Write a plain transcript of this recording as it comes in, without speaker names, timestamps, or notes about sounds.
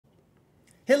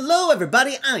Hello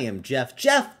everybody, I am Jeff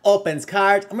Opens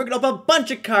Cards, and we're going to open a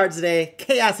bunch of cards today,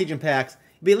 Chaos Legion packs.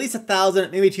 It'll be at least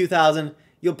 1,000, maybe 2,000.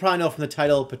 You'll probably know from the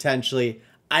title, potentially.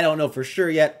 I don't know for sure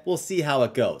yet. We'll see how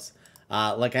it goes.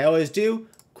 Like I always do,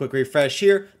 quick refresh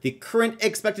here. The current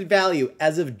expected value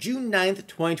as of June 9th,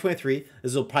 2023.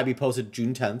 This will probably be posted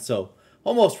June 10th, so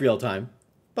almost real time.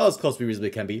 About as close as we reasonably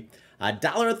can be.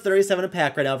 $1.37 a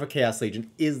pack right now for Chaos Legion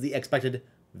is the expected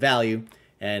value.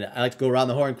 And I like to go around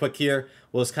the horn quick here.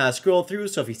 We'll just kind of scroll through.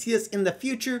 So if you see this in the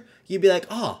future, you'd be like,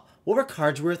 oh, what were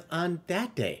cards worth on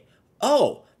that day?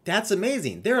 Oh, that's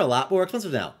amazing. They're a lot more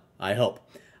expensive now, I hope.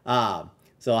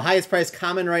 So highest price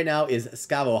common right now is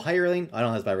Scavo Hireling. I don't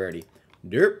know if that's by rarity.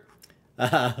 Derp.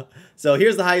 So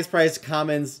here's the highest priced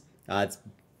commons. It's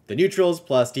the neutrals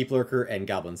plus Deep Lurker and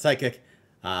Goblin Psychic.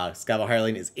 Scavo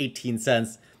Hireling is 18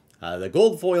 cents. The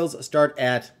gold foils start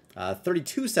at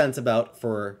 32 cents about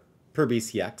per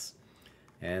BCX.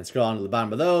 And scroll on to the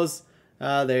bottom of those.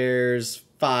 There's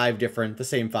the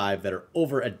same five that are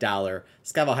over $1.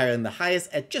 Scavo Hireling the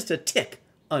highest at just a tick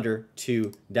under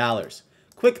 $2.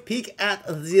 Quick peek at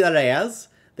the rares.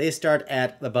 They start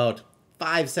at about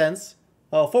 5 cents.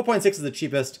 Well, 4.6 is the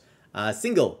cheapest.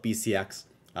 Single BCX.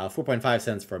 4.5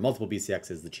 cents for multiple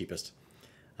BCX is the cheapest.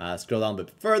 Scroll down a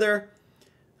bit further.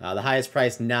 The highest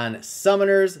priced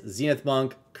non-summoners, Zenith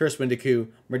Monk, Curse Windiku,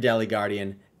 Merdali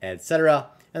Guardian, etc.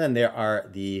 And then there are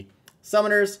the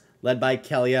summoners, led by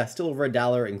Kelia, still over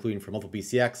 $1, including for multiple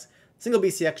BCX. Single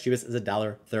BCX cheapest is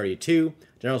 $1.32.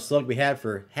 General Slug we had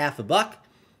for half a buck.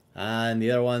 And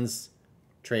the other ones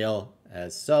trail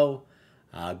as so.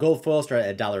 Gold foil start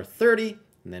at $1.30,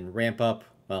 and then ramp up,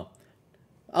 well,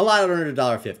 a lot under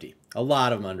 $1.50. A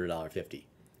lot of them under $1.50.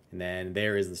 And then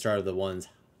there is the start of the ones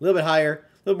a little bit higher,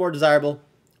 a little more desirable, a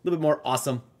little bit more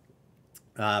awesome.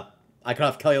 I cut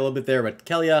off Kelia a little bit there, but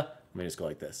Kelia, let me just go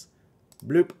like this.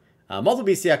 Bloop. Multiple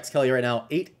BCX Kelia right now,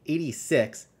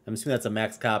 $8.86. I'm assuming that's a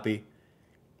max copy.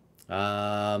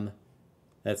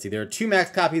 Let's see, there are 2 max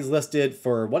copies listed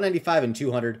for $195 and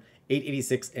 $200,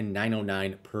 $8.86 and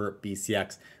 $9.09 per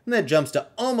BCX. And that jumps to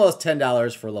almost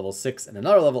 $10 for level 6 and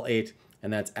another level 8,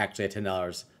 and that's actually at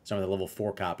 $10, starting with a level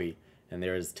 4 copy. And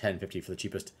there is $10.50 for the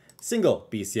cheapest single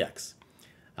BCX.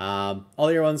 All the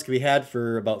other ones can be had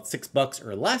for about $6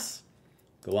 or less.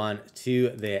 Go on to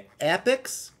the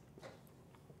epics.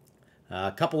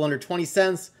 A couple under 20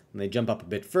 cents, and they jump up a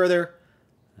bit further.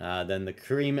 Then the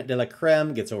Creme de la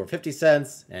Creme gets over 50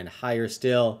 cents, and higher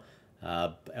still.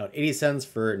 About 80 cents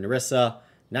for Narissa,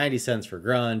 90 cents for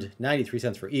Grund, 93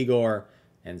 cents for Igor,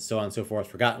 and so on and so forth.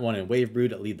 Forgotten One and Wave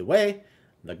Brood lead the way.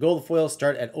 The gold foils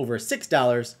start at over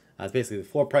 $6. That's basically the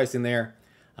floor pricing there.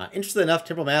 Interestingly enough,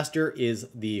 Temple Master is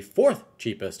the 4th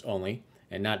cheapest only,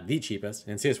 and not the cheapest.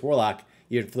 And CS Warlock,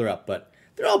 you would flare up, but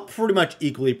they're all pretty much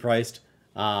equally priced.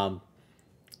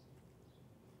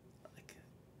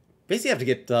 Basically, you have to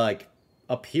get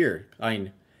up here. I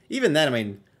mean, even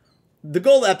then, the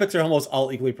gold epics are almost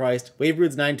all equally priced. Wave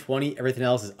Brood's $9.20. Everything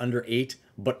else is under $8,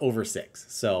 but over $6.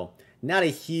 So not a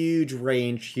huge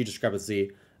range, huge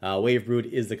discrepancy. Wave Brood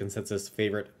is the consensus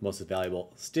favorite, most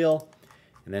valuable still.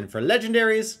 And then for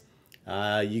legendaries,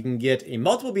 you can get a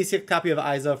multiple BCX copy of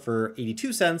Isa for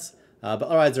 82 cents, but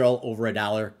otherwise they're all over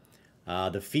 $1.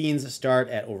 The Fiends start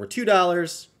at over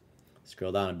 $2.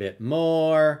 Scroll down a bit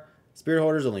more. Spirit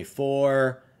Hoarders only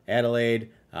 4. Adelaide,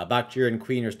 Bakjir, and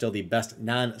Queen are still the best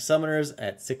non-summoners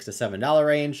at $6 to $7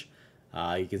 range.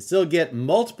 You can still get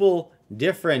multiple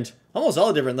different, almost all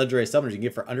the different legendary summoners you can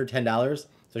get for under $10, especially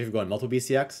if you're going multiple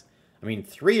BCX.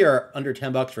 3 are under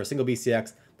 $10 for a single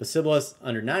BCX. Basilius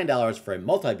under $9 for a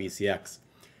multi-BCX.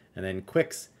 And then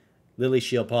Quicks, Lily,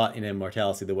 Shieldpaw, and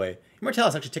Immortalis the way.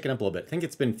 Immortalis actually ticking up a little bit. I think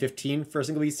it's been 15 for a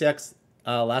single BCX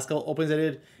last couple openings I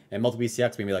did, and multiple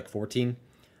BCX maybe like 14.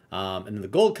 And then the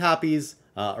gold copies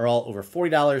are all over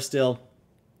 $40 still,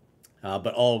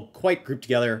 but all quite grouped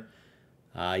together.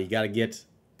 You got to get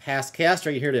past cast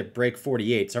right here to break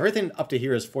 48. So everything up to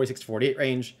here is 46 to 48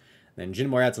 range. Then Jin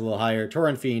Morat's a little higher,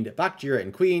 Tauren Fiend, Bakjira,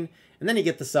 and Queen. And then you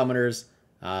get the summoners,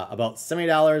 about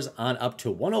 $70 on up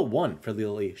to 101 for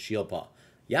Lily Shieldpaw.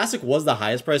 Yasuk was the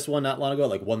highest priced one not long ago,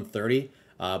 like 130,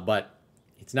 but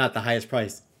it's not the highest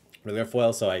price for their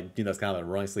foil, so I think that's kind of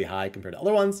erroneously high compared to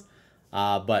other ones.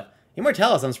 But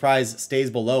Immortalis, I'm surprised, stays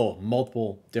below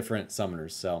multiple different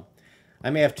summoners, so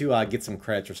I may have to get some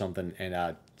credits or something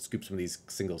and scoop some of these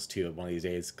singles too one of these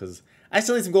days, because I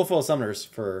still need some gold foil summoners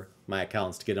for my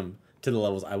accounts to get them to the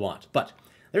levels I want. But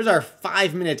there's our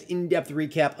 5-minute in-depth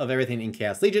recap of everything in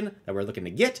Chaos Legion that we're looking to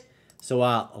get. So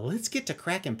let's get to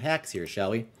cracking packs here,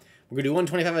 shall we? We're going to do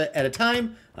 125 at a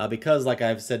time because, like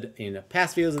I've said in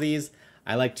past videos of these,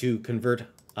 I like to convert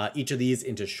each of these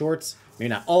into shorts. Maybe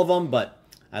not all of them, but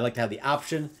I like to have the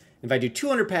option. If I do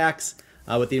 200 packs,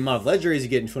 with the amount of legendaries you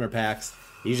get in 200 packs,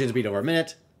 it usually just beat over a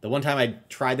minute. The one time I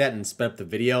tried that and sped up the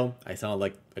video, I sounded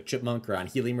like a chipmunk or on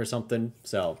helium or something.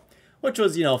 So, which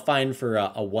was, you know, fine for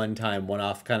a one-time,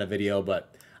 one-off kind of video,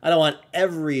 but I don't want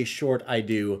every short I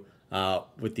do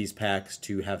with these packs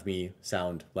to have me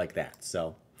sound like that.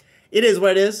 So, it is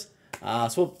what it is. So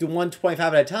we'll do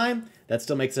 125 at a time. That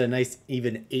still makes it a nice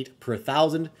even 8 per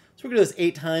 1,000. So we're going to do this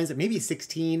 8 times, maybe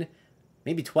 16,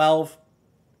 maybe 12.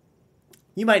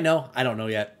 You might know. I don't know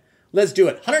yet. Let's do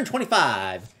it.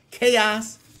 125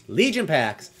 Chaos Legion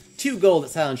packs. 2 gold at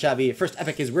Silent Shabby. First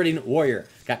epic is Ridding Warrior.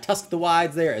 Got Tusk the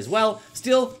Wides there as well.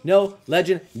 Still no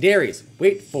legendaries.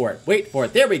 Wait for it. Wait for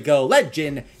it. There we go.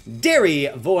 Legendary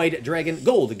Void Dragon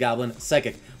Gold Goblin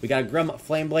Psychic. We got a Grum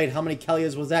Flameblade. How many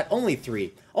Kellias was that? Only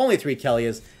 3. Only 3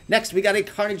 Kellias. Next, we got a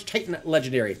Carnage Titan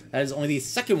Legendary. That is only the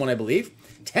second one, I believe.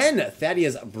 10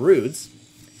 Thaddeus Broods.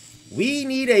 We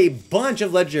need a bunch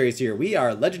of legendaries here. We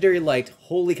are legendary light.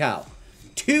 Holy cow.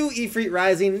 2 Ifrit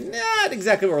Rising. Not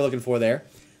exactly what we're looking for there.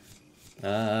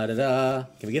 Can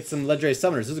we get some legendary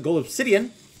summoners? This is a Gold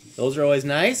Obsidian. Those are always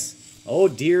nice. Oh,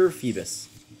 dear Phoebus.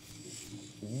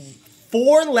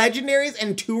 4 legendaries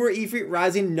and 2 were Ifrit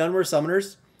Rising. None were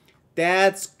summoners.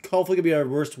 That's hopefully going to be our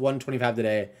worst 125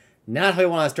 today. Not how I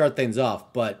want to start things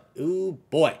off, but, ooh,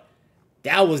 boy.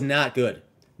 That was not good.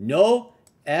 No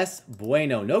es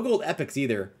bueno. No gold epics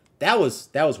either. That was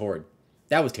horrid.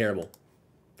 That was terrible.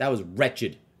 That was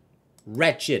wretched.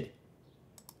 Wretched.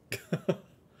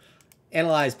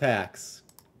 Analyze packs.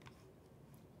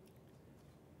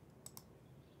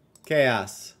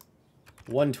 Chaos.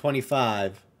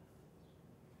 125.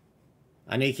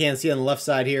 I know you can't see on the left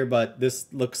side here, but this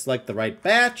looks like the right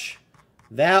batch.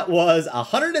 That was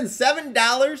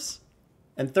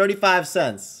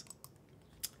 $107.35.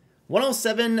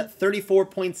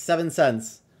 107.34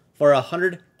 cents for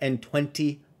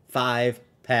 125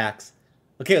 packs.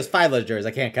 Okay, it was 5 legendaries.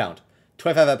 I can't count.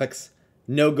 25 epics.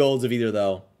 No golds of either,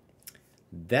 though.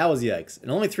 That was yikes.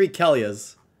 And only 3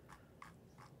 Kellias.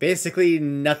 Basically,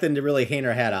 nothing to really hang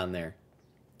our hat on there.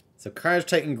 So, Carnage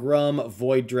Titan, Grum,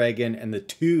 Void Dragon, and the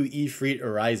 2 Ifrit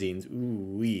Risings.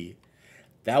 Ooh-wee.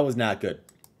 That was not good.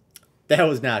 That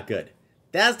was not good.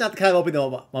 That's not the kind of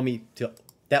opening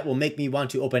that will make me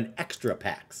want to open extra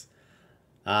packs.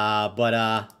 Wow.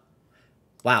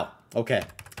 Okay.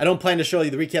 I don't plan to show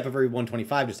you the recap of every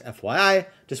 125, just FYI.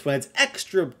 Just when it's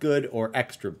extra good or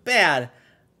extra bad,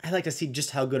 I like to see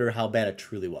just how good or how bad it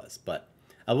truly was. But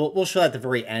we'll show that at the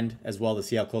very end as well to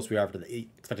see how close we are to the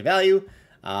expected value.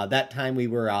 That time we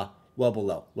were well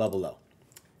below.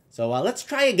 So let's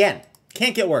try again.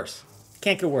 Can't get worse.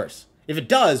 Can't get worse. If it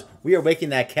does, we are waking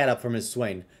that cat up from his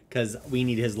swoon because we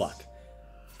need his luck.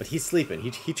 But he's sleeping.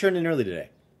 He turned in early today.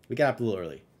 We got up a little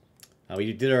early.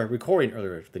 We did our recording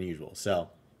earlier than usual. So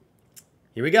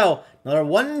here we go. Another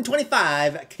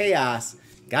 125 Chaos.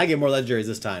 Gotta get more legendaries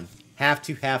this time. Have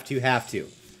to.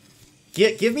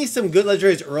 Give me some good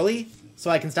legendaries early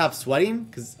so I can stop sweating.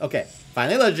 Because, okay,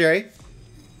 finally legendary.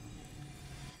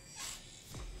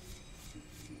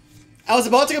 I was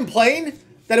about to complain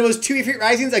that it was 2 Ifrit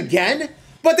Risings again,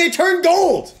 but they turned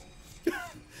gold!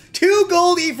 2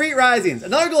 gold Ifrit Risings.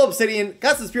 Another gold Obsidian.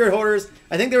 Got some Spirit Hoarders.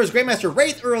 I think there was Grandmaster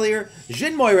Wraith earlier.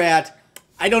 Jin Moirat.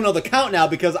 I don't know the count now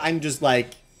because I'm just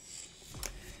like...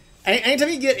 Anytime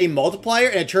you get a multiplier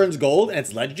and it turns gold and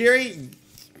it's legendary,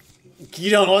 you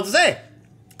don't know what to say.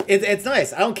 It's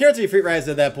nice. I don't care if it's Ifrit Risings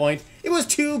at that point. It was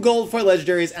 2 gold for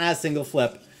legendaries and a single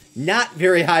flip. Not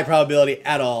very high probability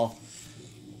at all.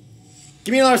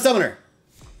 Give me another summoner.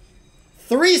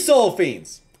 3 Soul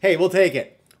Fiends. Hey, we'll take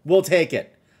it. We'll take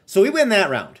it. So we win that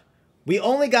round. We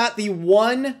only got the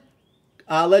 1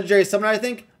 legendary summoner, I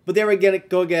think. But there we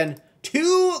go again.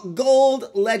 2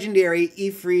 gold legendary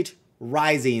Ifrit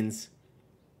Risings.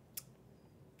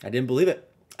 I didn't believe it.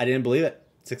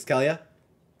 6 Kellia.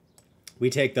 We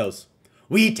take those.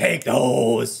 We take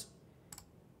those.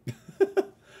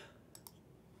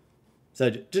 So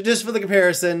just for the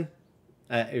comparison,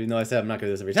 even though I said I'm not going to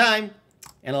do this every time,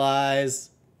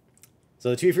 analyze. So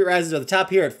the 2 Ifrit Risings are at the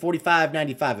top here at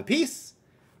 $45.95 a piece.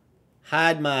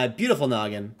 Hide my beautiful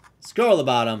noggin. Scroll to the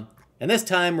bottom. And this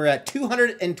time we're at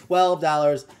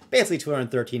 $212, basically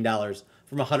 $213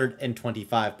 from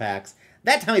 125 packs.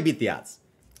 That time we beat the odds.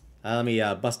 Let me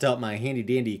bust out my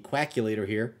handy-dandy calculator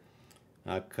here.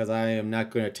 Because I am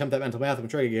not going to attempt that mental math. I'm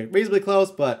trying to get reasonably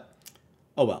close, but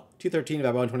oh well. $213 divided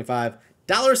by 125.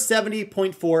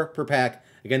 $1.70.4 per pack.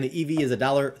 Again, the EV is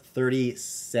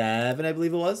 $1.37, I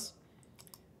believe it was.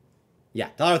 Yeah,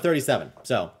 $1.37.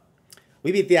 So,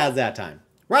 we beat the odds that time.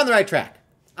 We're on the right track.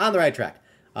 On the right track.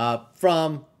 Let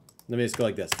me just go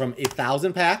like this. From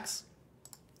 1,000 packs,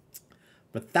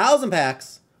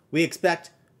 we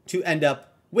expect to end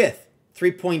up with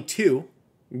 3.2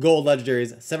 gold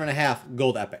legendaries, 7.5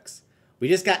 gold epics. We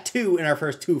just got 2 in our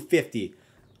first 250.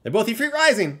 They're both Ifrit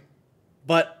Rising,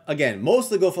 but again, most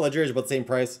of the gold for legendaries are about the same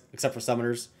price, except for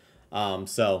summoners.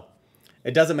 So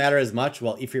it doesn't matter as much.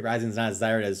 While Ifrit Rising is not as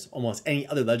desired as almost any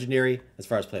other legendary as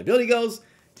far as playability goes,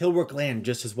 he'll work land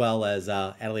just as well as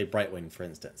Adelaide Brightwing, for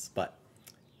instance. But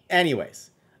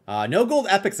anyways, no gold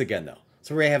epics again, though.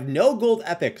 So we have no gold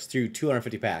epics through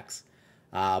 250 packs.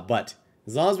 But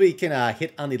as long as we can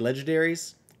hit on the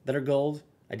legendaries that are gold,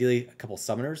 ideally a couple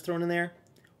summoners thrown in there,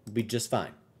 we'll be just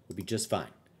fine. We'll be just fine.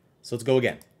 So let's go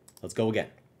again. Let's go again.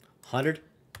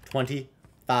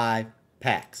 125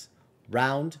 packs.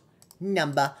 Round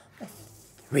number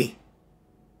 3.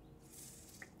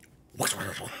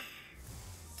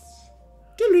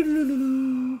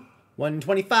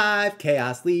 125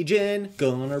 Chaos Legion.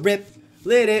 Gonna rip.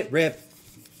 Let it rip.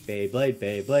 Beyblade,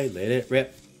 Beyblade, let it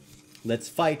rip. Let's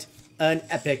fight an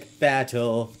epic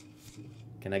battle.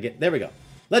 Can I get... There we go.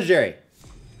 Legendary.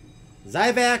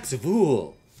 Zyvax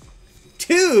Vul.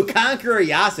 2 Conqueror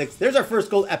Yasiks. There's our first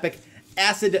gold epic.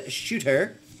 Acid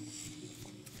Shooter.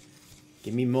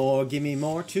 Give me more, give me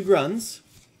more. 2 Gruns.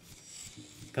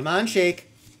 Come on, shake.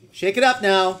 Shake it up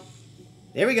now.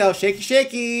 There we go. Shaky,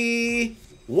 shaky.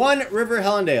 1 River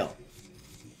Hellendale.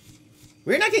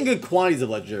 We're not getting good quantities of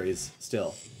legendaries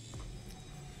still.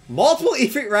 Multiple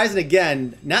Ifrit Rising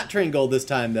again. Not turning gold this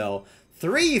time, though.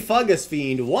 3 Fungus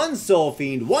Fiend, 1 Soul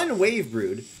Fiend, 1 Wave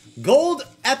Brood, Gold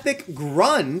Epic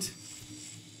Grund,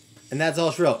 and that's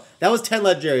all she wrote. That was 10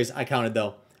 legendaries I counted,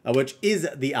 though, which is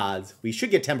the odds. We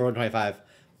should get 10 per 125.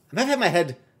 I might have my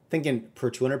head thinking per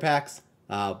 200 packs,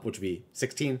 which would be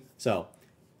 16. So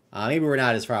maybe we're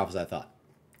not as far off as I thought,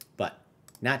 but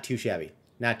not too shabby.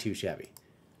 Not too shabby.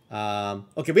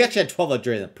 Okay, we actually had 12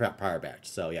 legendaries in the prior batch,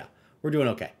 so yeah, we're doing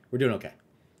okay. We're doing okay.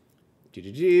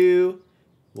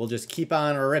 We'll just keep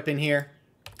on ripping here.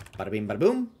 Bada bing, bada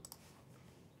boom.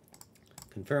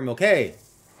 Confirm okay.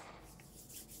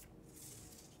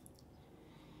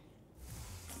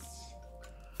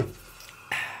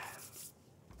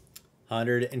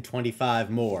 $125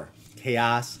 more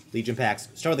Chaos Legion packs.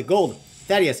 Start with the gold.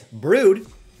 Thaddeus Brood.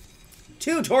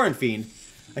 2 Tauren Fiend.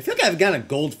 I feel like I've gotten a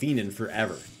gold Fiend in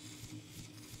forever.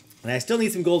 And I still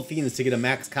need some gold Fiends to get a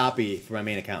max copy for my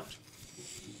main account.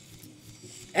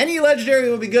 Any legendary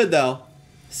will be good, though.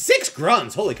 6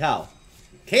 Grunts. Holy cow.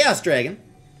 Chaos Dragon.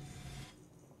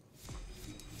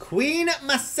 Queen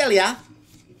Macelia.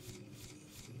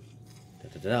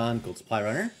 Gold Supply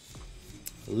Runner.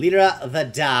 Leader the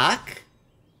Dark.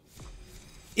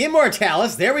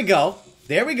 Immortalis. There we go.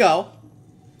 There we go.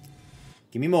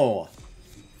 Give me more.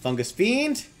 Fungus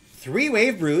Fiend. 3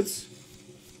 Wave Broods.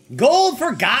 Gold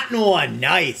Forgotten One.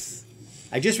 Nice.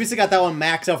 I just recently got that one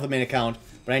maxed out for the main account,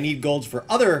 but I need golds for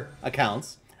other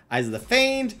accounts. Eyes of the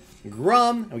Fiend,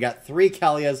 Grum, and we got 3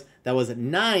 Kalias. That was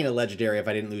 9 legendary if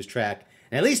I didn't lose track.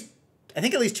 And I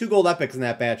think at least 2 gold epics in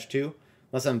that batch too.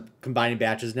 Unless I'm combining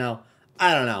batches now.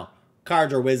 I don't know.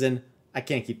 Cards are whizzing. I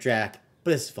can't keep track,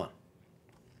 but this is fun.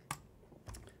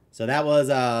 So that was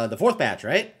the 4th batch,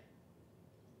 right?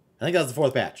 I think that was the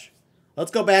 4th batch.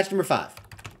 Let's go batch number 5.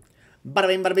 Bada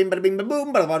bing, bada bing, bada bing, bada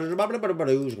boom, bada bada bada bada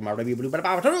bada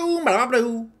bada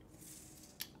bada.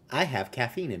 I have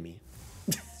caffeine in me.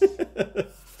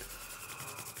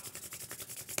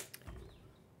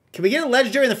 Can we get a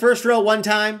legendary in the first row one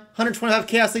time? 125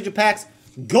 Chaos Legion packs.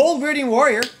 Gold Breeding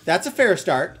Warrior. That's a fair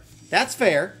start. That's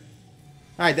fair.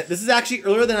 Alright, this is actually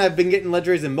earlier than I've been getting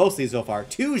legendaries in most of these so far.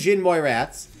 2 Jin Moy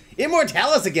Rats.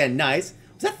 Immortalis again. Nice.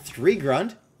 Was that 3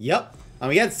 Grunt? Yep.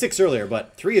 We had 6 earlier,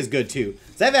 but 3 is good too.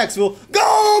 Zyvax will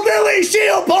go, Billy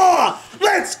Shield Paw!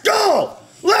 Let's go!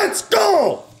 Let's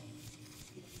go!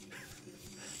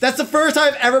 That's the first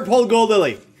time I've ever pulled Gold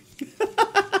Lily.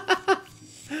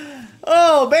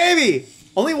 Oh, baby!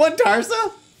 Only 1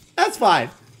 Tarsa? That's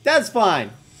fine. That's fine.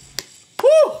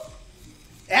 Woo!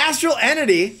 Astral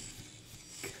Entity.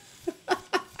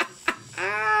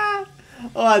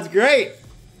 Oh, that's great.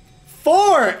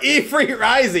 4 Ifrit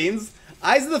Risings.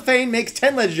 Eyes of the Fane makes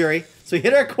 10 legendary, so we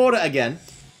hit our quota again.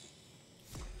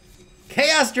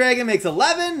 Chaos Dragon makes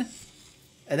 11,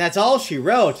 and that's all she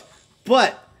wrote.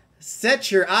 But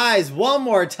set your eyes one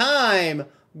more time.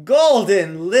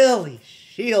 Golden Lily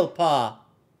Shield Paw.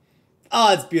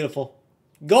 Oh, it's beautiful.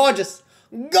 Gorgeous.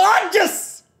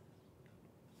 Gorgeous!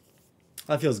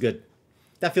 That feels good.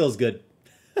 That feels good.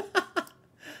 All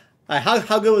right,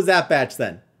 how good was that batch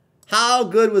then? How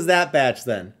good was that batch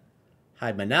then?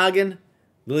 Hide my noggin.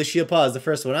 Lily Shield Paw is the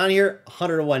first one on here.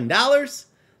 $101.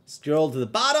 Scroll to the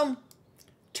bottom.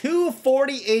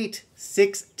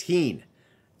 248.16.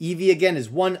 EV again is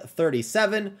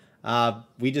 137.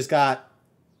 We just got,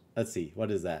 let's see,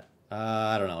 what is that?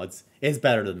 I don't know. It's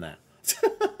better than that.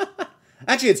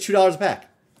 Actually, it's $2 a pack.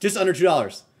 Just under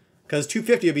 $2. Because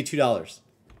 $2.50 would be $2.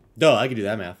 Duh, I could do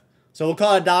that math. So we'll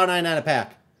call it $1.99 a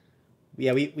pack.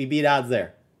 Yeah, we beat odds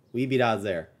there. We beat odds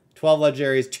there. 12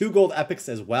 legendaries, 2 gold epics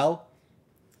as well.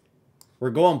 We're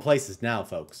going places now,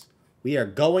 folks. We are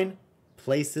going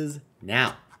places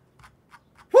now.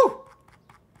 Whew!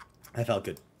 That felt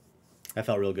good. That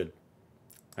felt real good.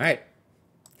 All right.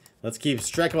 Let's keep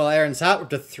striking while iron's hot. We're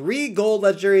up to 3 gold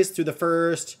legendaries through the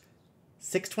first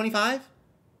 625.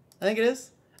 I think it is.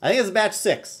 I think it's batch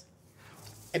 6.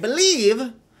 I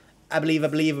believe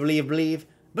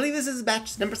this is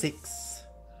batch number 6.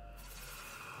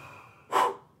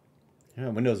 Whew. Yeah,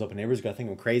 windows open. Neighbors gotta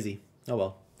think I'm crazy. Oh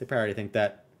well, they probably already think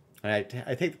that. I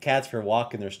take the cats for a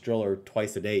walk in their stroller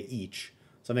twice a day each.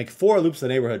 So I make 4 loops in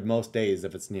the neighborhood most days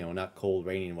if it's, you know, not cold,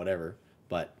 raining, whatever.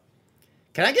 But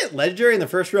can I get legendary in the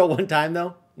first row one time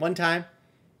though? One time.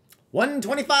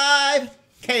 125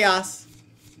 Chaos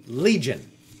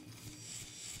Legion.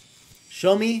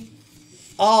 Show me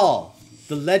all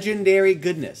the legendary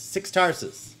goodness. 6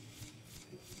 Tarsus.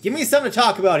 Give me something to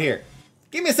talk about here.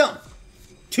 Give me something.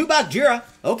 2 Bakjira.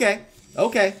 Okay.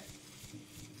 Okay.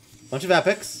 Bunch of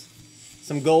epics.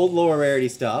 Some gold lower rarity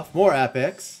stuff. More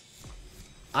epics.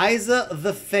 Isa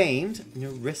the Famed.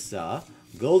 Nerissa.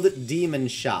 Gold Demon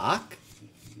Shock.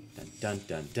 Dun dun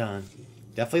dun dun.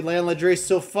 Definitely land legendary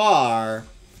so far.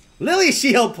 Lily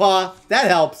Shieldpaw. That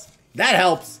helps. That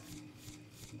helps.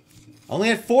 Only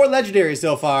had 4 legendaries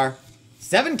so far.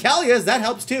 7 Kalias. That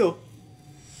helps too.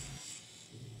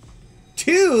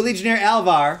 2 Legionnaire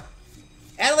Alvar.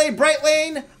 Adelaide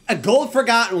Brightlane. A gold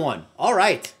forgotten one. All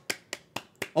right.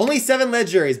 Only 7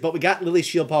 legendaries, but we got Lily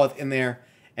Shieldpaw in there.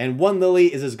 And 1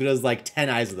 Lily is as good as like 10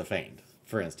 Eyes of the Famed,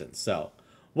 for instance. So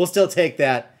we'll still take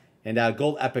that. And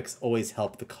gold epics always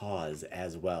help the cause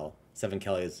as well. 7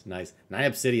 Kalias. Nice.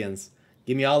 9 Obsidians.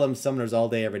 Give me all them summoners all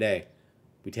day, every day.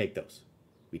 We take those.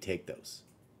 We take those.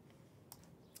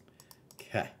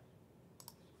 Okay.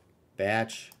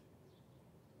 Batch.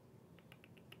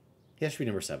 Yeah, should be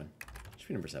number 7. Should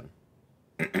be number 7.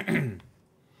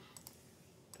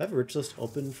 Do I have a rich list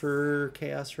open for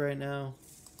chaos right now?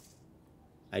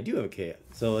 I do have a chaos.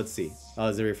 So let's see. Oh,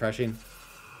 is it refreshing?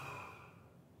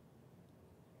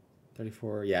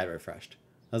 34. Yeah, it refreshed.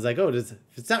 I was like, oh, if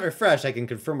it's not refreshed, I can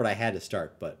confirm what I had to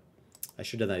start. But I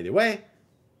should have done that either way.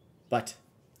 But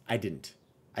I didn't.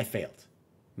 I failed.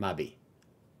 Mabi.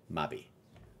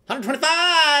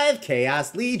 125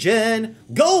 Chaos Legion.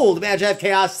 Gold Badge of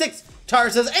Chaos. 6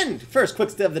 Tarsas. And first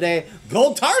quick step of the day,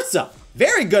 Gold Tarsa.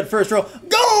 Very good first row.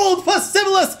 Gold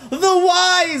Possibilis the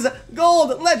Wise.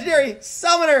 Gold Legendary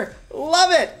Summoner.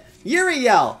 Love it.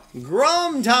 Uriel.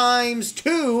 Grum times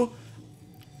 2.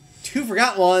 2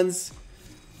 forgotten ones.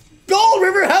 Gold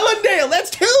River Helendale. That's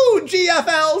 2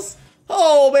 GFLs.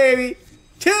 Oh, baby.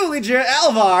 2 Legionnaire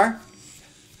Alvar.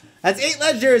 That's 8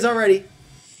 legendaries already.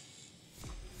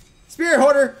 Spirit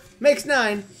Hoarder makes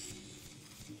 9.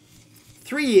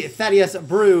 3 Thaddeus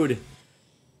Brood.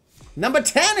 Number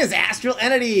 10 is Astral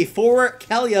Entity. 4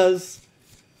 Kalias.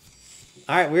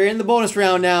 Alright, we're in the bonus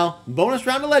round now. Bonus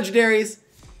round of legendaries.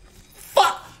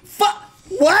 What?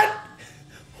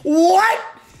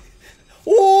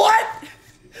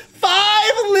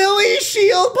 5 Lily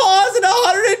Shieldpaws and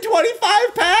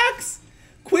 125 packs?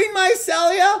 Queen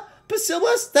Mycelia?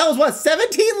 Basilis? That was what,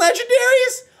 17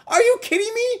 legendaries? Are you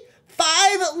kidding me?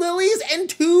 5 lilies and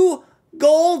 2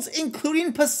 golds,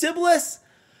 including Possibilis?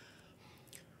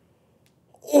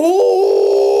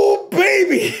 Oh,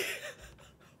 baby!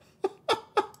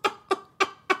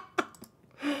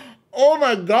 Oh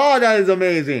my god, that is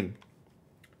amazing.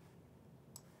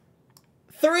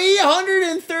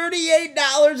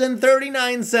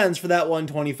 $338.39 for that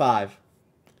 125.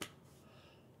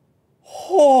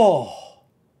 Oh.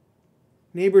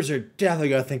 Neighbors are definitely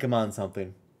going to think I'm on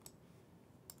something.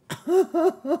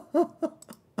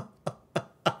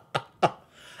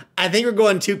 I think we're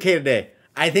going 2K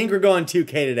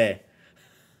today.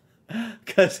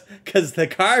 Because the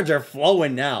cards are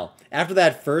flowing now. After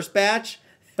that first batch,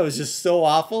 that was just so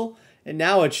awful. And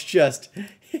now it's just...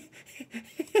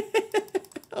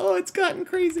 oh, it's gotten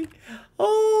crazy.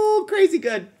 Oh, crazy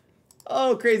good.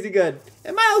 Oh, crazy good.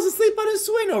 And Miles is asleep on his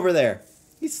swing over there.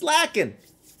 He's slacking.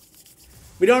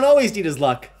 We don't always need his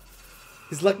luck.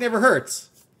 His luck never hurts.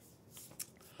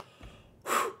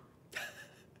 Whew.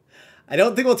 I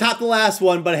don't think we'll top the last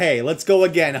one, but hey, let's go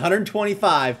again.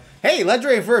 125. Hey,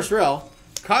 legendary first row.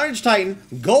 Carnage Titan.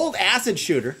 Gold Acid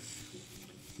Shooter.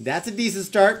 That's a decent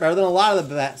start, better than a lot of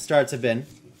the starts have been.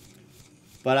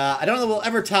 But I don't know if we'll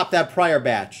ever top that prior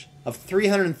batch of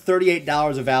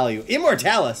 $338 of value.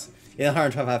 Immortalis in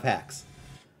 125 packs.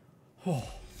 Oh,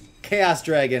 Chaos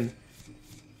Dragon.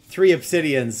 3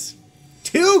 Obsidians.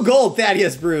 2 Gold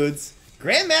Thaddeus Broods.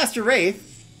 Grandmaster Wraith.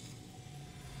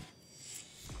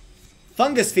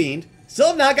 Fungus Fiend. Still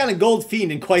have not gotten a Gold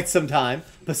Fiend in quite some time.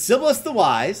 Basilius the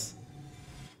Wise.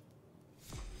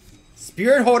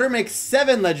 Spirit Hoarder makes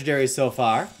 7 legendaries so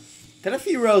far. Got a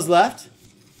few rows left.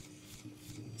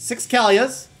 6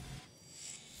 Kalias.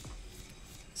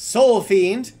 Soul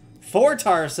Fiend. 4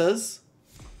 Tarsas.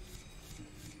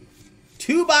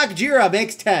 2 Bakjira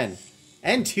makes 10.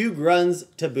 And 2 Gruns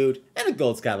to boot. And a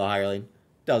Gold Skyla Hireling.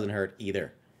 Doesn't hurt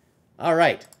either.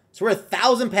 Alright. So we're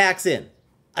 1,000 packs in.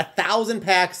 1,000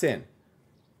 packs in.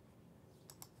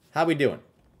 How we doing?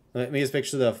 Let me just make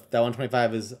sure that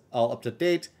 125 is all up to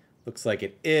date. Looks like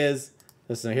it is.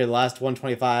 Listen here, the last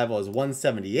 125 was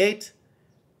 178.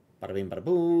 Bada bing, bada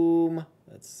boom.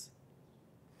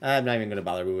 I'm not even going to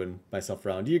bother moving myself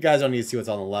around. You guys don't need to see what's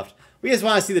on the left. We just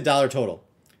want to see the dollar total.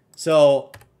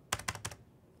 So,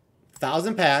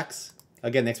 1,000 packs.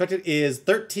 Again, the expected is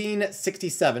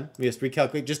 1367. Let me just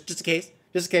recalculate, just in case.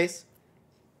 Just in case.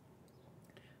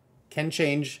 Can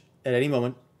change at any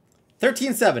moment.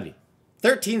 1370.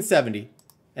 1370.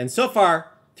 And so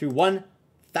far, through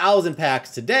 1,000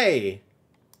 packs today,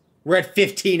 we're at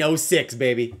 1506,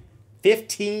 baby.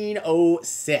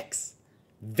 1506.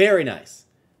 Very nice.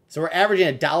 So we're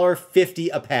averaging $1.50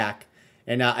 a pack.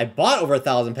 And I bought over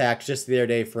 1,000 packs just the other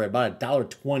day for about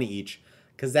 $1.20 each.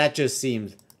 Because that just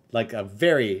seemed like a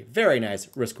very, very nice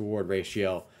risk-reward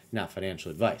ratio. Not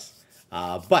financial advice.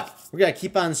 But we're going to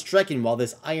keep on striking while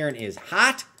this iron is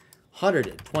hot.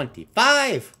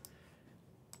 125.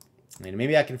 And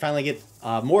maybe I can finally get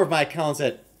more of my accounts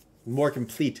at more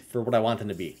complete for what I want them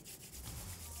to be.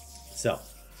 So,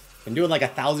 been doing like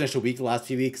 1,000-ish a week the last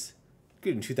few weeks.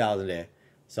 Good in 2,000 a day.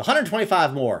 So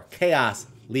 125 more Chaos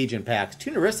Legion packs.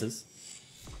 2 Narissas.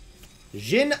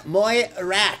 Jin Moi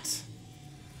Rat.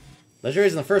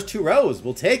 Legendaries in the first 2 rows.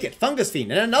 We'll take it. Fungus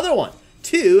Fiend. And another one.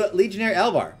 2 Legionnaire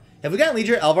Elvar. Have we gotten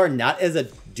Legionnaire Elvar not as a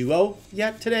duo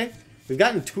yet today? We've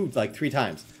gotten 2 like 3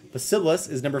 times. Basilius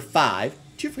is number 5.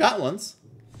 2 forgotten ones.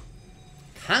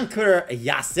 Conqueror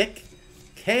Yasik.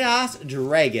 Chaos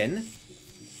Dragon.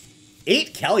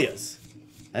 8 Kalias.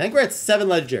 I think we're at 7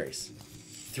 legendaries.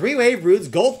 3 Wave Broods.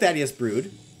 Gold Thaddeus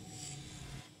Brood.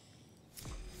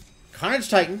 Carnage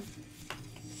Titan.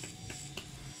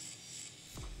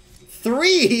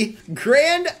 3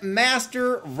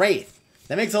 Grandmaster Wraith.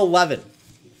 That makes 11.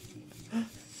 And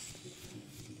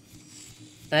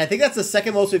I think that's the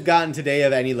second most we've gotten today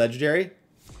of any legendary.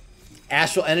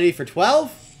 Astral Entity for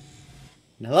 12.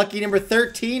 Lucky number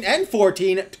 13 and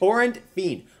 14, Torrent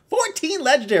Fiend. 14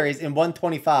 legendaries in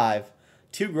 125.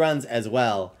 2 Gruns as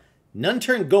well. None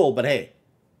turned gold, but hey,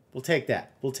 we'll take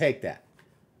that. We'll take that.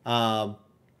 So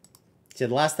the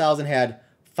last 1,000 had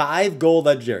 5 gold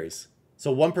legendaries.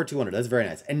 So 1 per 200. That's very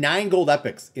nice. And 9 gold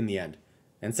epics in the end.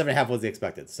 And 7.5 was the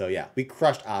expected. So yeah, we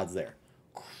crushed odds there.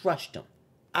 Crushed them.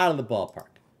 Out of the ballpark.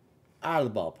 Out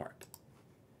of the ballpark.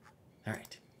 All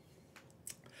right.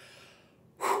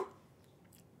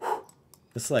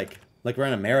 It's like we're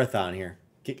on a marathon here.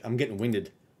 I'm getting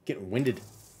winded. Getting winded.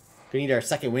 Gonna need our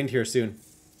second wind here soon.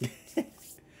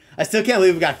 I still can't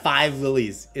believe we got 5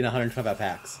 lilies in 125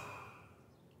 packs.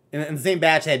 And the same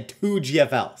batch had 2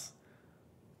 GFLs.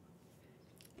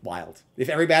 Wild. If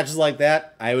every batch is like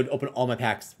that, I would open all my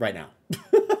packs right now.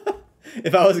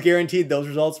 If I was guaranteed those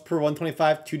results per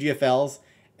 125, 2 GFLs,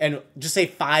 and just say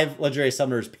 5 legendary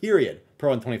summoners, period, per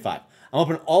 125. I'm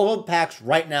opening all of the packs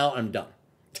right now, and I'm done.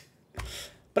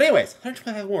 But anyways,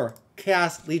 125 more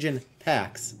Chaos Legion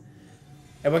packs.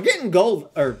 And we're getting gold,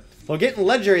 or we're getting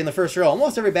legendary in the first row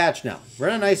almost every batch now. We're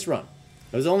in a nice run.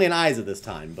 It was only an eyes at this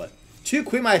time, but 2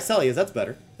 Queen Mycelias, that's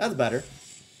better. That's better.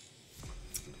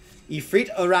 Ifrit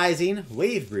Arising,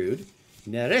 Wave Brood,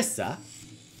 Nerissa,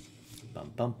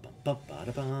 bum bum bum bum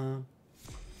bada bum.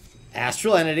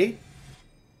 Astral Entity,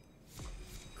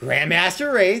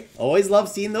 Grandmaster Wraith. Always love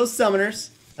seeing those summoners.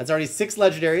 That's already 6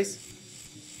 legendaries.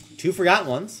 2 forgotten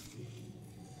ones.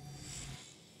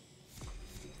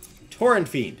 Torrent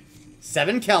Fiend.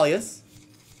 7 Kalias.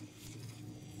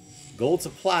 Gold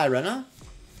Supply Runner.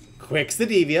 Quix the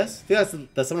Devious. I feel that's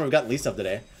the summoner we've got least of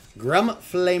today. Grum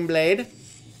Flameblade.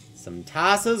 Some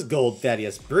Tassas. Gold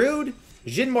Thaddeus Brood.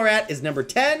 Jin Morat is number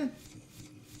 10.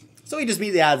 So we just meet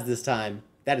the odds this time.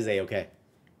 That is A-okay.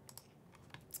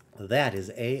 That is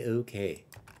A-okay.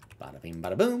 Bada bing,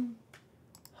 bada boom.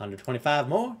 125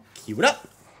 more. Cue it up.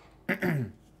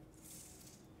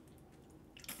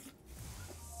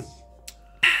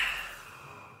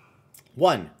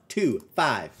 1, 2,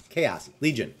 5. Chaos.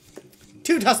 Legion.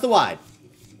 2 Toss the Wide.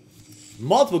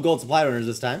 Multiple gold supply owners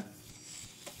this time.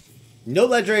 No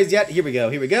legendaries yet. Here we go.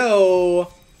 Here we go.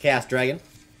 Chaos Dragon.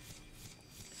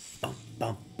 Bum,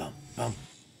 bum, bum, bum.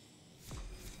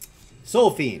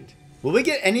 Soul Fiend. Will we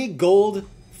get any gold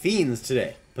fiends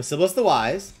today? Basilis the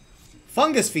Wise.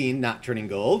 Fungus Fiend, not turning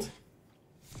gold.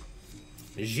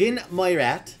 Jin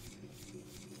Moirat.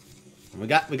 And we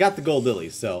got the gold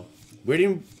lilies, so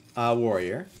Weirding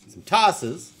Warrior. Some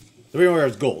tosses. The Weirding Warrior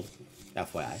is gold.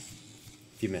 FYI.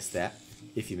 If you missed that.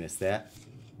 If you missed that.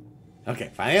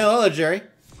 Okay, finally a legendary.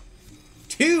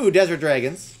 2 Desert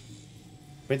Dragons.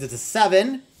 Brings it to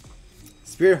 7.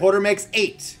 Spirit Hoarder makes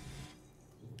 8.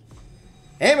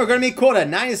 And we're going to meet quota.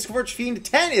 9 is Scorch Fiend.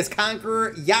 10 is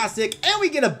Conqueror Yasik. And we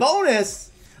get a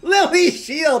bonus. Lily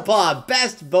Shieldpaw.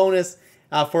 Best bonus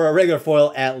for a regular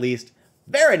foil at least.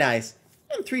 Very nice.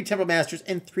 And 3 Temple Masters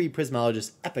and 3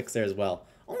 Prismologists. Epics there as well.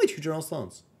 Only 2 Journal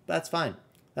Sloans. That's fine.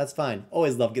 That's fine.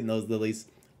 Always love getting those lilies.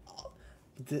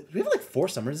 Do we have like 4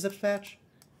 summers this patch?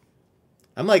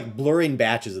 I'm like blurring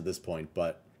batches at this point,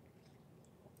 but...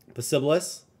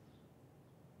 Basilis.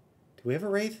 Do we have a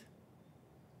Wraith?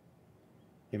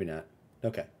 Maybe not.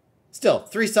 Okay. Still,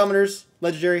 3 summoners,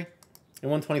 legendary, and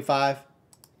 125.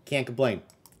 Can't complain.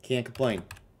 Can't complain.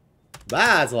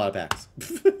 That's a lot of packs.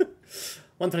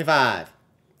 125.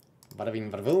 Bada bing,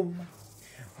 bada boom.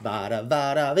 Bada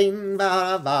bada bing,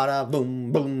 bada bada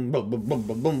boom, boom, boom, boom, boom,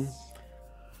 boom, boom.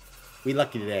 We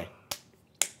lucky today.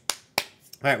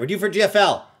 Alright, we're due for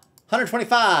GFL.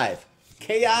 125.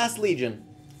 Chaos Legion.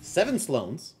 7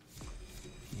 Sloans.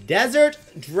 Desert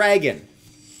Dragon.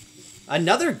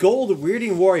 Another gold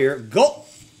Weirding Warrior.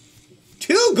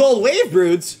 2 gold Wave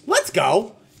Broods. Let's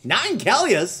go. 9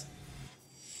 Kalias.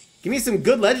 Give me some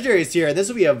good legendaries here. This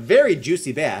will be a very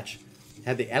juicy batch.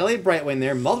 Had the Adelaide Brightwing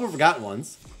there. Multiple Forgotten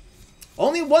Ones.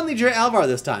 Only 1 Legionary Alvar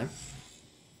this time.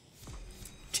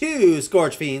 2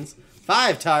 Scorch Fiends.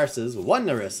 5 Tarses. 1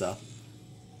 Narissa.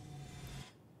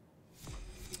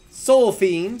 Soul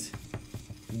Fiend.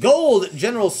 Gold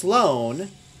General Sloan.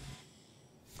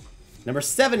 Number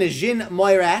 7 is Jin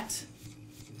Moirat.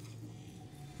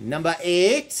 Number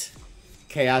 8,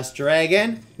 Chaos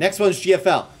Dragon. Next one's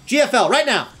GFL. GFL, right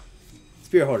now.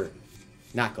 Spirit Hoarder.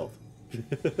 Not gold.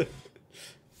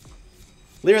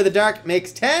 Leader of the Dark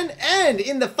makes 10. And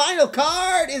in the final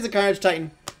card is a Carnage Titan.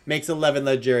 Makes 11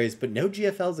 legendaries, but no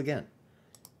GFLs again.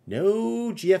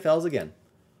 No GFLs again.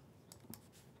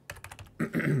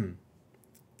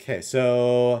 Okay,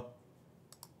 so...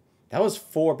 That was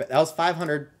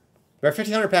 500... We're at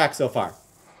 1,500 packs so far.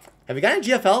 Have we gotten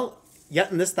GFL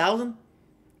yet in this 1,000?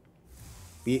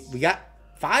 We got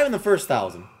 5 in the first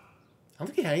 1,000. I don't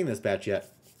think we had any in this batch yet.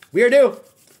 We are due.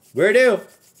 We're due.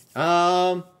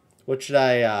 What should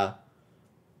I?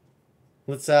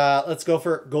 Let's go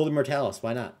for Gold Immortalis.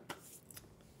 Why not?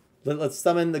 Let's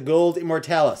summon the Gold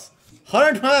Immortalis.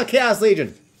 125 Chaos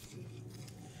Legion.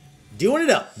 Doing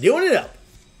it up. Doing it up.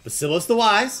 Basilis the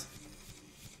Wise.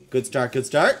 Good start. Good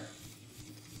start.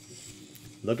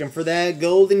 Looking for that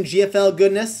golden GFL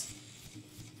goodness.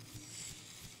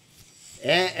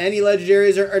 Any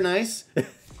legendaries are nice.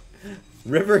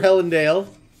 River Hellendale.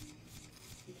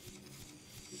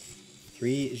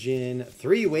 3 Jin.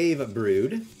 3 Wave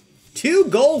Brood. 2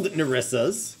 gold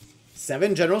Narissas.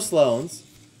 7 General Sloans.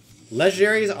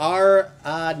 Legendaries are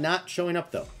not showing up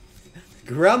though.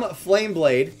 Grum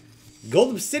Flameblade.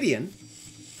 Gold Obsidian.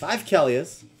 5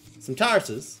 Kelias. Some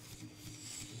Tarses.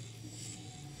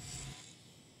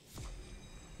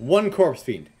 1 Corpse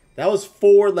Fiend. That was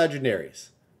 4 legendaries.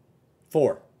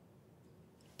 4.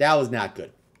 That was not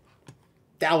good.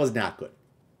 That was not good.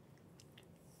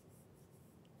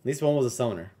 At least 1 was a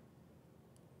summoner.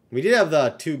 We did have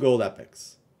the 2 gold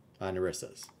epics on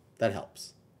Narissas. That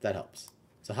helps. That helps.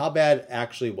 So how bad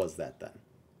actually was that then?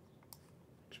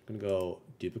 I'm going to go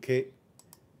duplicate.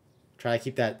 Try to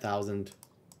keep that 1,000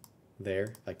 there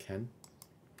if I can.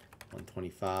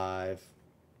 125.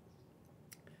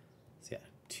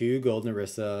 2 gold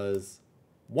Narissas,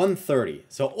 130.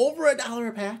 So over $1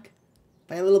 a pack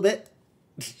by a little bit.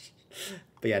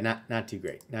 But yeah, not too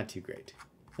great. Not too great.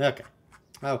 Okay.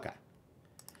 Okay.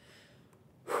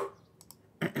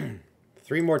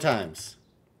 3 more times.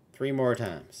 3 more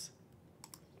times.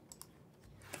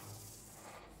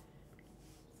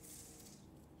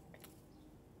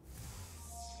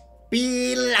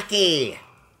 Be lucky.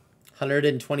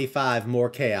 125 more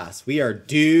chaos. We are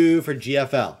due for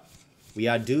GFL. We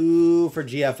are due for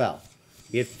GFL.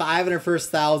 We had 5 in our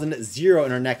first 1,000, 0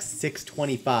 in our next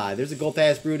 625. There's a Gold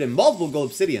Thaddeus Brood and multiple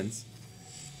Gold Obsidians.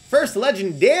 First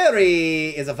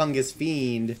legendary is a Fungus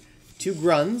Fiend. 2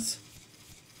 Gruns.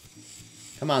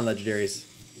 Come on, legendaries.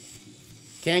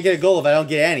 Can't get a gold if I don't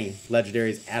get any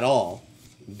legendaries at all.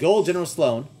 Gold General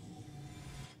Sloan.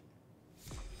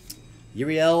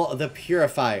 Uriel the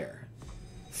Purifier.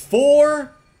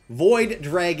 4 Void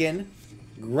Dragon.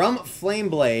 Grum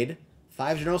Flameblade.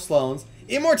 5 General Sloans.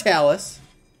 Immortalis.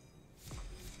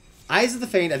 Eyes of the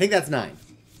Faint. I think that's 9.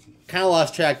 Kind of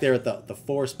lost track there at the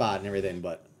 4 spot and everything,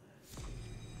 but...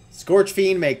 Scorch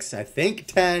Fiend makes, I think,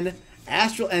 10.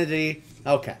 Astral Entity.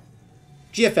 Okay.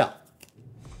 GFL.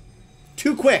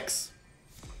 2 quicks.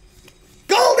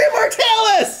 Gold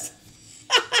Immortalis!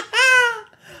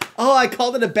 Oh, I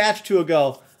called it a batch 2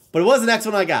 ago, but it was the next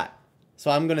one I got.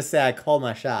 So I'm going to say I called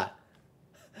my shot.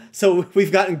 So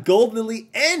we've gotten Gold Lily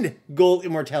and Gold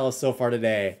Immortalis so far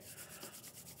today.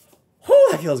 Whew,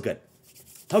 that feels good.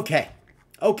 Okay.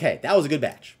 Okay, that was a good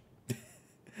batch.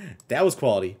 That was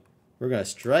quality. We're going to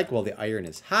strike while the iron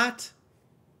is hot.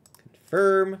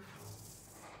 Confirm.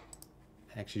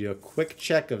 Actually do a quick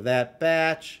check of that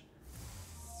batch.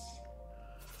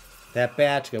 That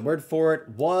batch, got word for it,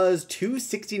 was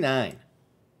 269.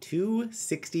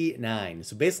 269.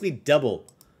 So basically double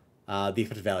the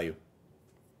effective value.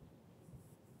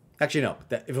 Actually, no.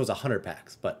 If it was 100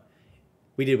 packs, but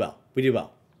we did well. We did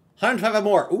well. 125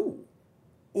 more. Ooh.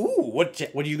 Ooh, what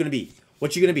are you going to be?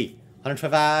 What you going to be?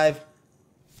 125.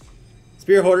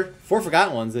 Spirit Hoarder. 4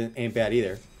 Forgotten Ones ain't bad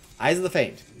either. Eyes of the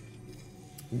Faint.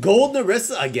 Gold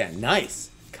Narissa again. Nice.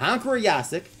 Conqueror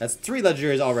Yasik. That's 3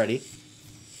 legendaries already.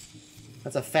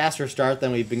 That's a faster start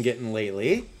than we've been getting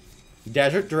lately.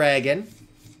 Desert Dragon.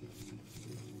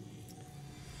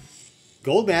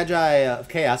 Gold Magi of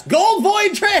Chaos. Gold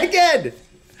Void Dragon!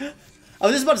 I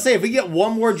was just about to say, if we get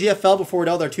one more GFL before we're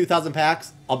done with our 2,000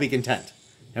 packs, I'll be content.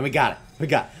 And we got it. We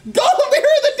got it. Gold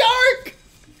Mirror of the Dark!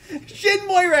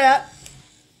 Shinmoy Rat.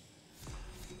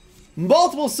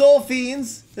 Multiple Soul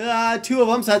Fiends. 2 of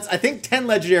them, so that's, I think, 10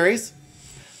 legendaries.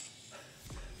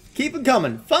 Keep them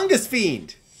coming. Fungus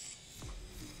Fiend.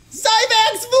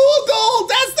 Cyvax Fool Gold!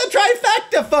 That's the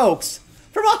trifecta, folks!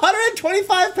 From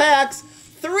 125 packs,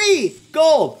 3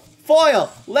 gold,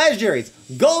 foil, legendaries,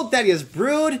 gold Thaddeus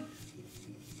Brood.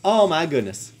 Oh my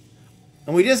goodness.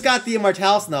 And we just got the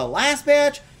Immortalis in the last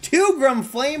batch. 2 Grum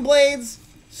Flame Blades,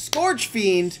 Scorch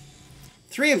Fiend,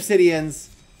 3 Obsidians,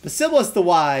 Basilius the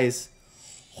Wise,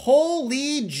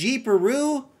 Holy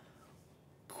Jeeperoo.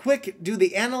 Quick, do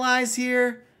the analyze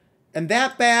here. And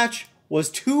that batch was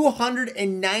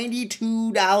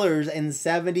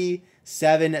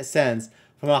 $292.77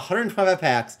 from 125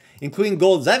 packs, including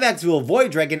Gold Zyvax Fool,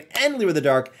 Void Dragon, and Leer of the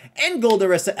Dark, and Gold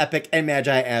Narissa Epic, and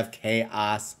Magi of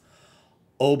Chaos.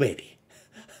 Oh, baby.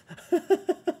 Whew.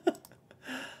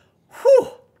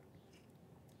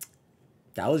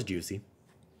 That was juicy.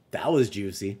 That was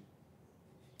juicy.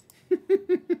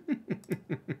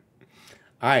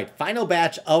 All right, final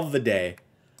batch of the day.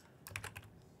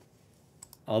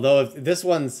 Although if this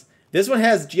one has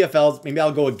GFLs, maybe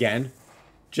I'll go again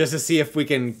just to see if we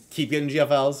can keep getting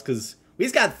GFLs, because we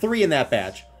just got 3 in that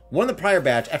batch, 1 in the prior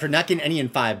batch after not getting any in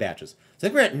 5 batches. So I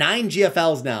think we're at 9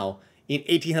 GFLs now in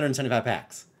 1,875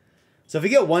 packs. So if we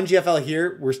get 1 GFL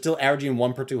here, we're still averaging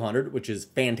 1 per 200, which is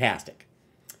fantastic.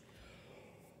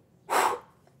 Whew.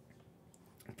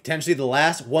 Potentially the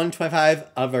last 125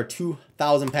 of our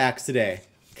 2,000 packs today.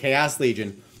 Chaos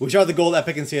Legion, which are the Gold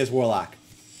Epic and CS Warlock.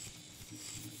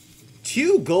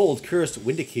 2 gold Cursed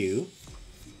Windicu.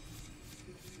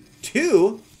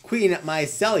 2 Queen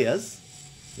Mycelias.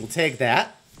 We'll take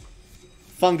that.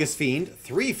 Fungus Fiend.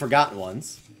 3 Forgotten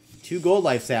Ones. 2 gold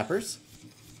Life Sappers.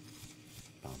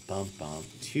 Bum, bum, bum.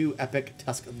 2 Epic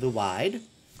Tusk of the Wide.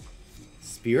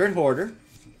 Spirit Hoarder.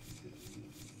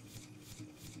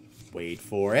 Wait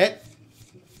for it.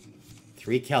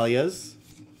 3 Kellias.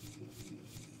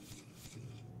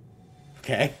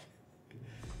 Okay.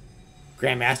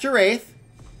 Grandmaster Wraith.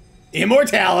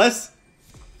 Immortalis.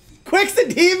 Quicks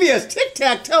and Devious.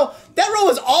 Tic-Tac-Toe. That row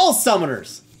is all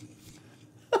summoners.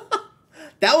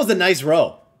 That was a nice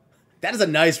row. That is a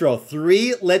nice row.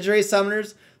 3 legendary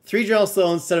summoners, 3 General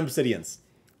Stones, 7 Obsidians.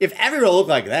 If every row looked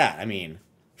like that, I mean,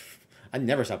 I'd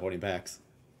never stop opening packs.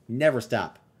 Never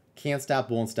stop. Can't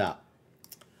stop, won't stop.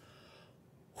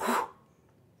 Whew.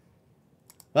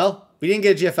 Well, we didn't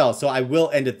get a GFL, so I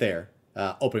will end it there,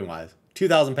 opening-wise.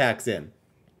 2,000 packs in.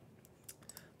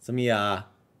 So let me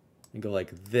go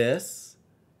like this.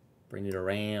 Bring it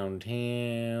around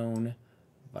town.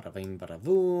 Bada bing, bada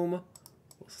boom.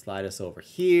 We'll slide us over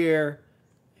here.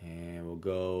 And we'll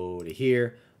go to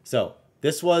here. So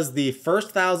this was the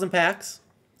first 1,000 packs.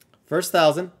 First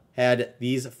 1,000 had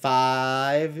these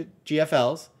 5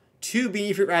 GFLs. 2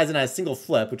 Beanie Fruit Rise and a single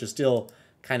flip, which is still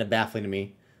kind of baffling to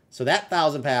me. So that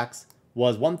 1,000 packs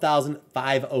was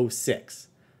 1,506.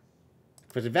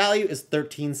 Expected value is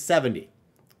 1,370.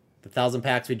 The 1,000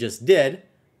 packs we just did,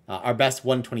 our best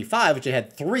 125, which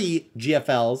had 3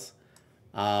 GFLs,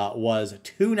 was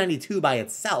 292 by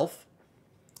itself.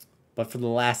 But for the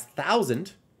last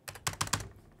 1,000,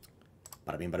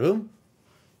 bada bing, bada boom,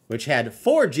 which had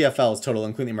 4 GFLs total,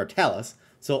 including Immortalis.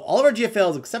 So all of our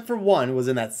GFLs, except for one, was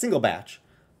in that single batch.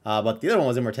 But the other one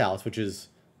was Immortalis, which is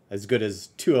as good as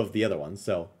 2 of the other ones.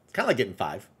 So it's kind of like getting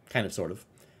 5, kind of, sort of.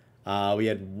 We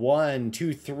had 1,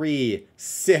 2, 3,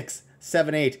 6,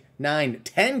 7, 8, 9,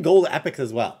 10 gold epics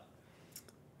as well.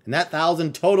 And that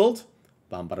 1,000 totaled,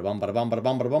 bum, bada bum, bada bum, bada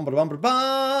bum, bada bum, bada bum, bada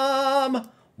bum,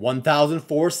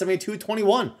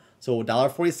 1,472.21. So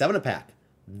 $1.47 a pack.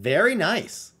 Very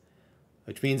nice.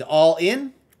 Which means all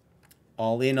in,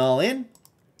 all in, all in.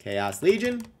 Chaos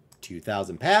Legion,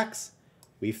 2,000 packs.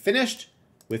 We finished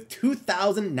with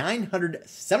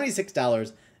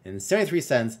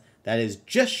 $2,976.73. That is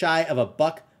just shy of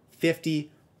 $1.50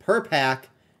 per pack.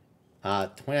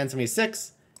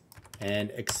 $29.76,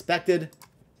 and expected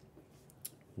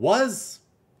was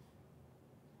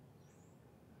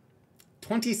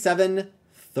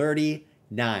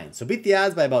 $27.39. So beat the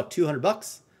odds by about $200. A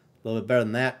little bit better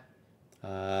than that.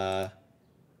 So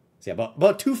yeah,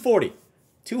 about $240.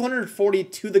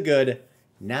 $240 to the good.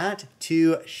 Not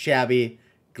too shabby.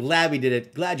 Glad we did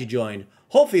it. Glad you joined.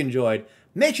 Hopefully you enjoyed.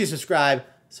 Make sure you subscribe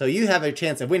so you have a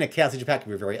chance of winning a Chaos Legion pack of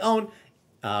your very own.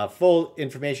 Full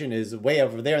information is way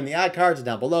over there in the ad cards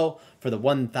down below for the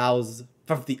 1,000,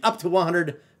 for the up to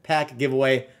 100 pack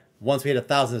giveaway. Once we hit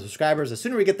 1,000 subscribers, the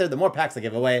sooner we get there, the more packs I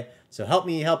give away. So help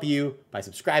me help you by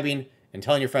subscribing and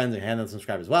telling your friends and having them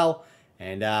subscribe as well.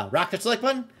 And rock that like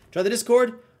button, join the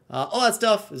Discord. All that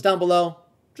stuff is down below.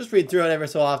 Just read through it every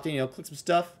so often. Click some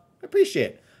stuff. I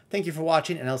appreciate it. Thank you for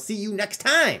watching, and I'll see you next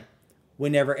time,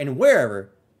 whenever and wherever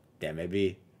that may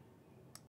be.